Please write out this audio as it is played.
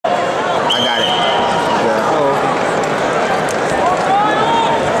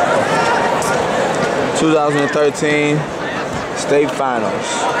2013 state finals,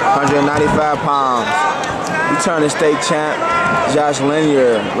 195 pounds. Returning state champ,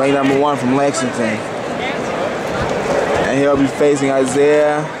 Lehner, ranked #1 from Lexington. And he'll be facing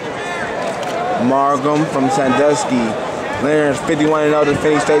Isaiah Margheim from Sandusky. Lehner is 51-0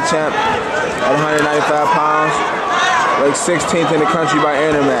 defending state champ at 195 pounds, ranked 16th in the country by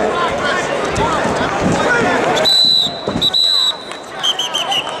Intermat.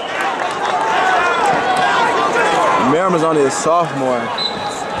 Merriman's only a sophomore,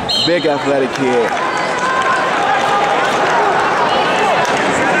 big athletic kid.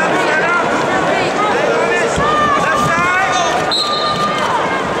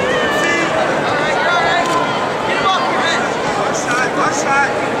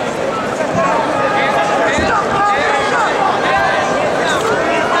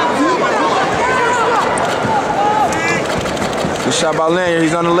 Good shot by Lehner,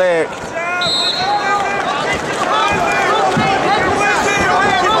 he's on the leg.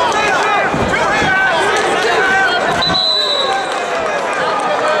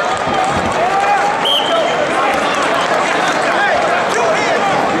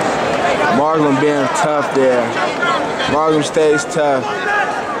 Margheim being tough there. Margheim stays tough.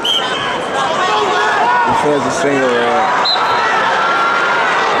 Defends the single there.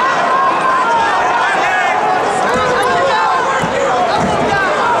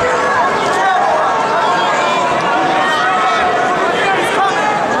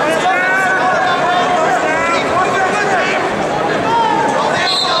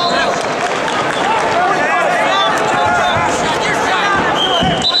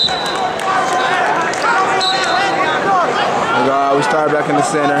 We started back in the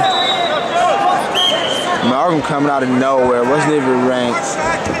center. Margheim coming out of nowhere, wasn't even ranked.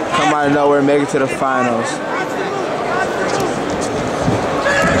 Come out of nowhere, make it to the finals.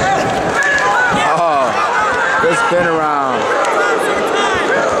 Oh, good spin around.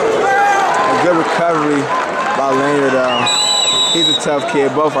 A good recovery by Lehner though. He's a tough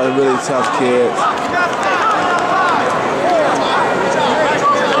kid, both are really tough kids.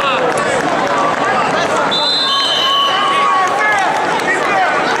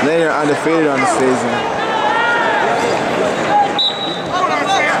 Lehner undefeated on the season.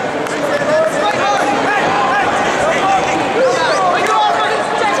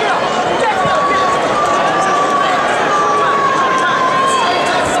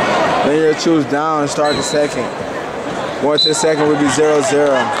 Lehner choose down and start the second. Going to the second would be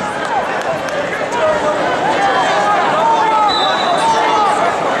 0-0.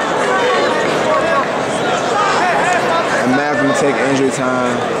 And Matt gonna take injury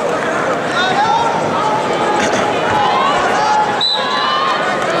time.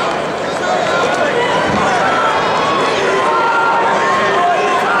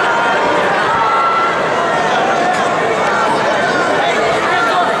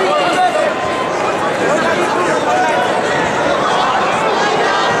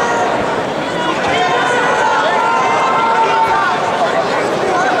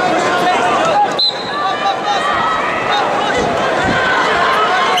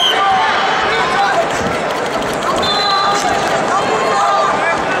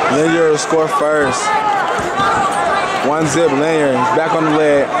 Lehner will score first. 1-0 Lehner. He's back on the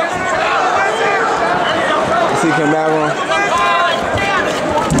leg. Let's see if he can back on.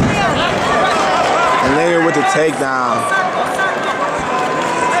 And Lehner with the takedown.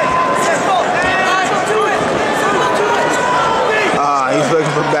 He's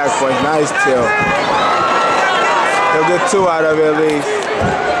looking for back point. Nice tilt. He'll get 2 out of it at least.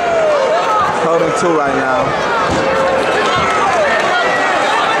 Holding 2 right now.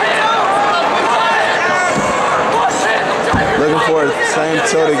 Looking for the same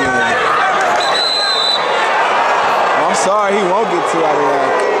tilt again. I'm sorry, he won't get 2 out of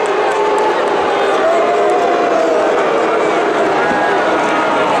that.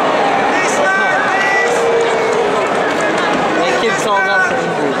 That kid's all out for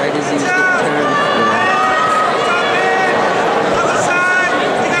injury, right? As he's getting turned.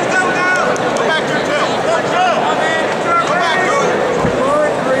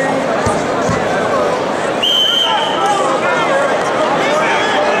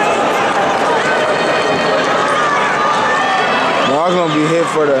 I'm gonna be hit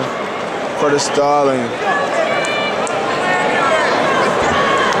for the stalling.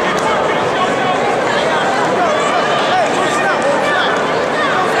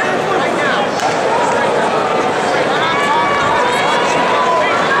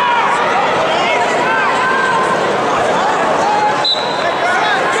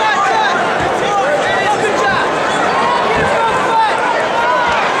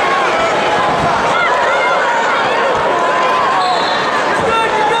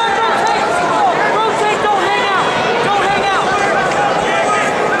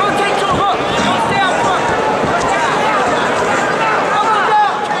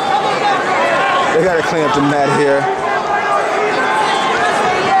 They gotta clean up the mat here.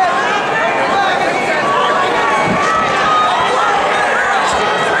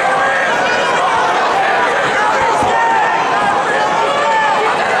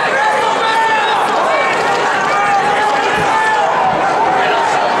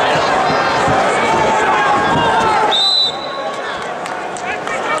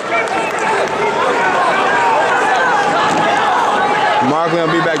 Margheim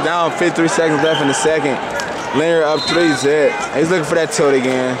will be back down, 53 seconds left in the second. Lehner up 3-zip. He's looking for that tilt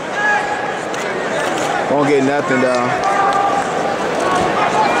again. Won't get nothing though.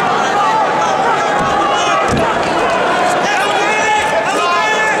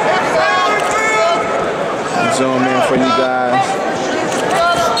 Zoom in for you guys.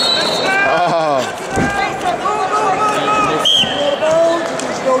 Oh.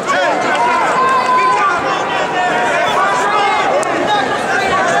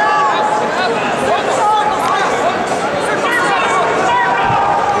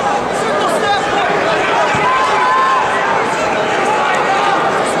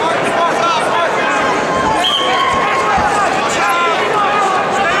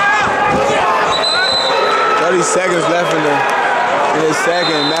 Seconds left in the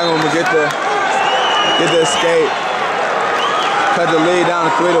second. Margheim will get the escape. Cut the lead down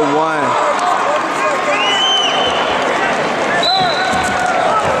to 3-1.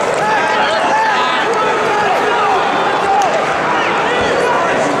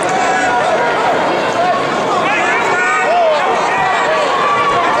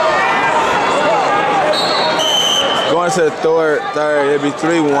 Going to the third, it'll be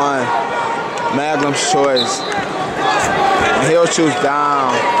 3-1. Margheim's choice. And he'll choose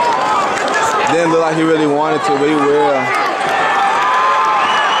down. Didn't look like he really wanted to, but he will.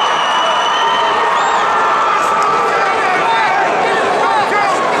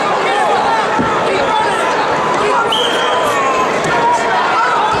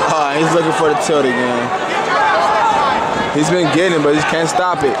 Oh, he's looking for the tilt again. He's been getting it, but he can't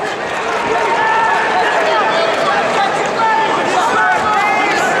stop it.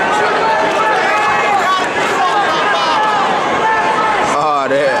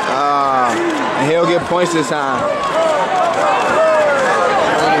 And he'll get points this time.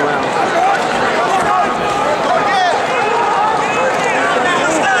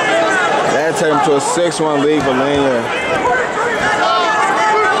 That'll take him to a 6-1 lead for Lehner.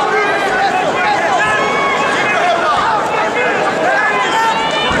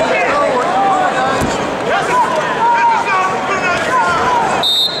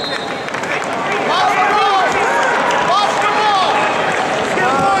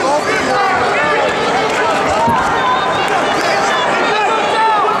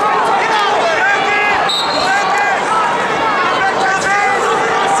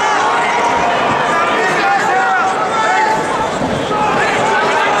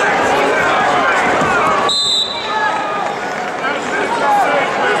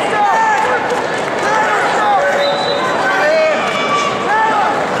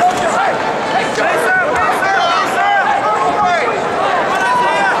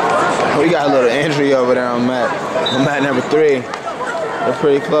 We got a little injury over there on mat number 3. They're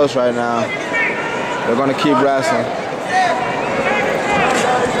pretty close right now. They're going to keep wrestling.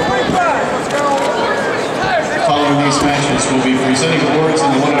 Following these matches, we'll be presenting awards in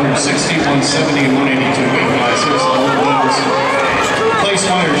the 160, 170, and 182 weight classes. All of those place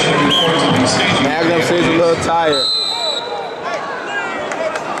winners should be reported to the staging. Margheim seems a little tired.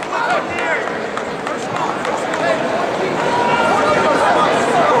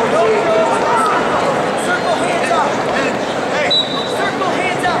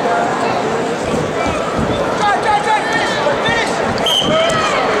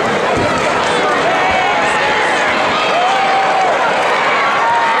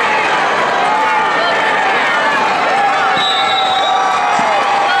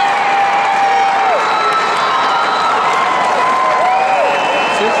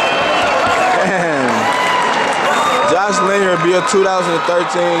 Lehner will be a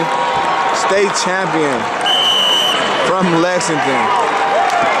 2013 state champion from Lexington.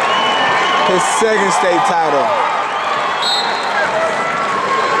 His second state title.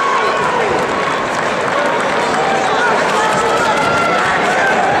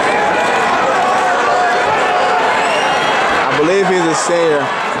 I believe he's a senior.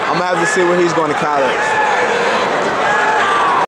 I'm gonna have to see where he's going to college.